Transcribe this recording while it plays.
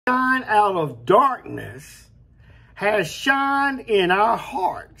shine out of darkness has shined in our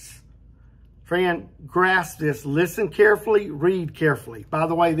hearts. Friend, grasp this. Listen carefully. Read carefully. By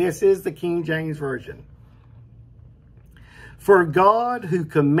the way, this is the King James Version. For God, who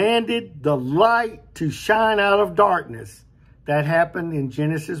commanded the light to shine out of darkness, that happened in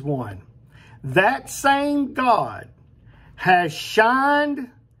Genesis 1. That same God has shined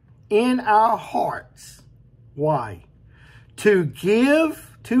in our hearts. Why? To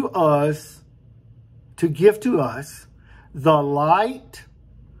give to us the light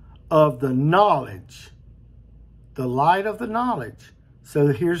of the knowledge. The light of the knowledge. So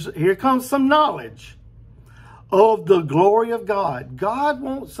here comes some knowledge of the glory of God. God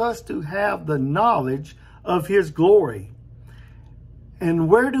wants us to have the knowledge of his glory. And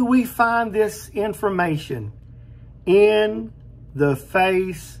where do we find this information? In the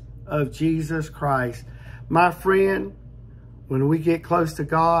face of Jesus Christ. My friend, when we get close to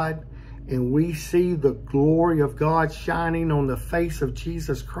God and we see the glory of God shining on the face of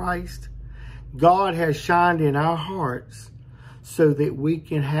Jesus Christ, God has shined in our hearts so that we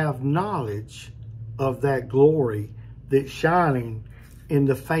can have knowledge of that glory that's shining in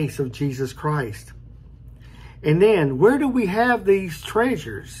the face of Jesus Christ. And then, where do we have these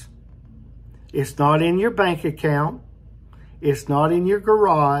treasures? It's not in your bank account. It's not in your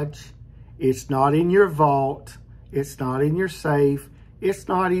garage. It's not in your vault. It's not in your safe. It's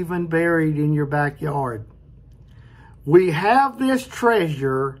not even buried in your backyard. We have this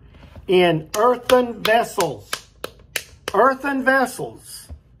treasure in earthen vessels. Earthen vessels.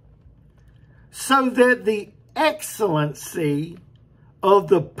 So that the excellency of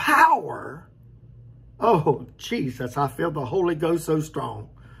the power, oh, Jesus, I feel the Holy Ghost so strong.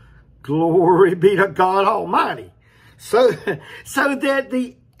 Glory be to God Almighty. So that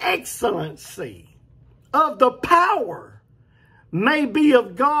the excellency of the power may be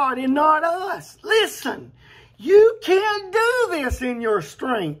of God and not us. Listen, you can't do this in your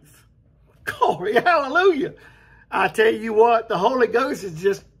strength. Glory, hallelujah. I tell you what, the Holy Ghost is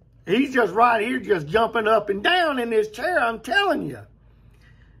just, he's just right here, just jumping up and down in this chair, I'm telling you.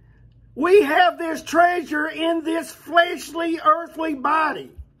 We have this treasure in this fleshly, earthly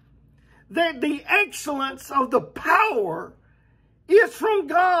body. That the excellence of the power is from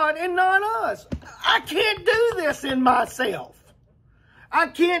God and not us. I can't do this in myself. I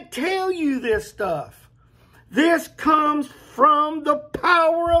can't tell you this stuff. This comes from the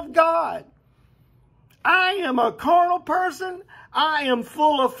power of God. I am a carnal person. I am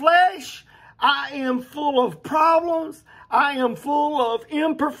full of flesh. I am full of problems. I am full of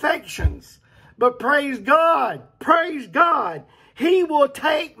imperfections. But praise God, He will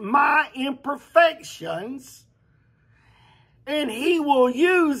take my imperfections and He will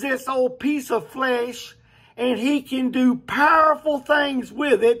use this old piece of flesh and He can do powerful things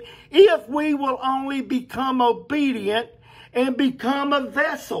with it if we will only become obedient and become a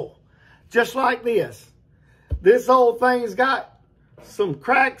vessel. Just like this. This old thing's got some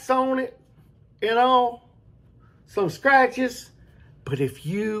cracks on it and all, some scratches. But if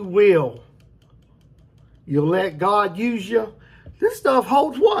you'll let God use you, this stuff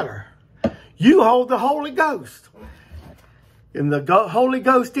holds water. You hold the Holy Ghost. And the Holy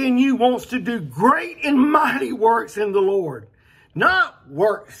Ghost in you wants to do great and mighty works in the Lord. Not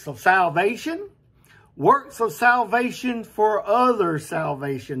works of salvation. Works of salvation for other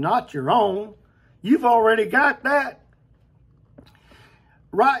salvation, not your own. You've already got that.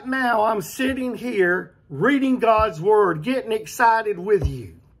 Right now, I'm sitting here reading God's Word, getting excited with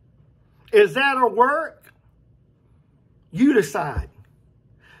you. Is that a work? You decide.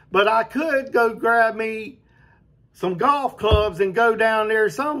 But I could go grab me some golf clubs and go down there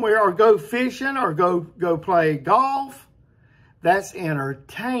somewhere, or go fishing, or go play golf. That's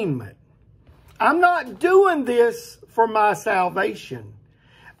entertainment. I'm not doing this for my salvation.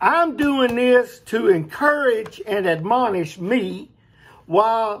 I'm doing this to encourage and admonish me,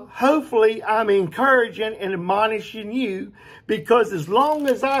 while hopefully I'm encouraging and admonishing you, because as long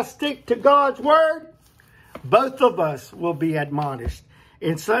as I stick to God's Word, both of us will be admonished.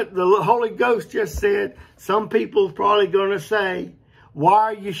 And so the Holy Ghost just said, some people are probably going to say, why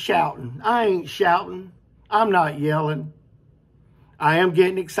are you shouting? I ain't shouting. I'm not yelling. I am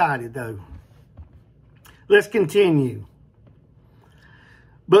getting excited though. Let's continue.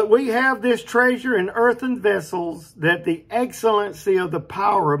 But we have this treasure in earthen vessels, that the excellency of the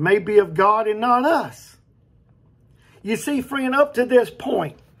power may be of God and not us. You see, friend, up to this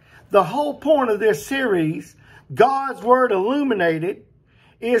point, the whole point of this series, God's Word Illuminated,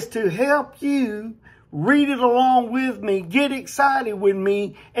 is to help you read it along with me, get excited with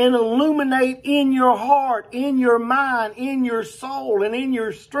me, and illuminate in your heart, in your mind, in your soul, and in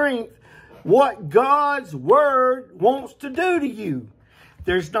your strength what God's Word wants to do to you.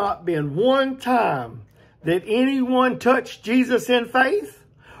 There's not been one time that anyone touched Jesus in faith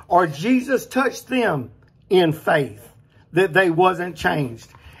or Jesus touched them in faith that they wasn't changed.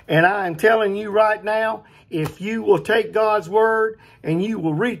 And I am telling you right now, if you will take God's Word and you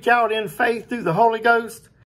will reach out in faith through the Holy Ghost,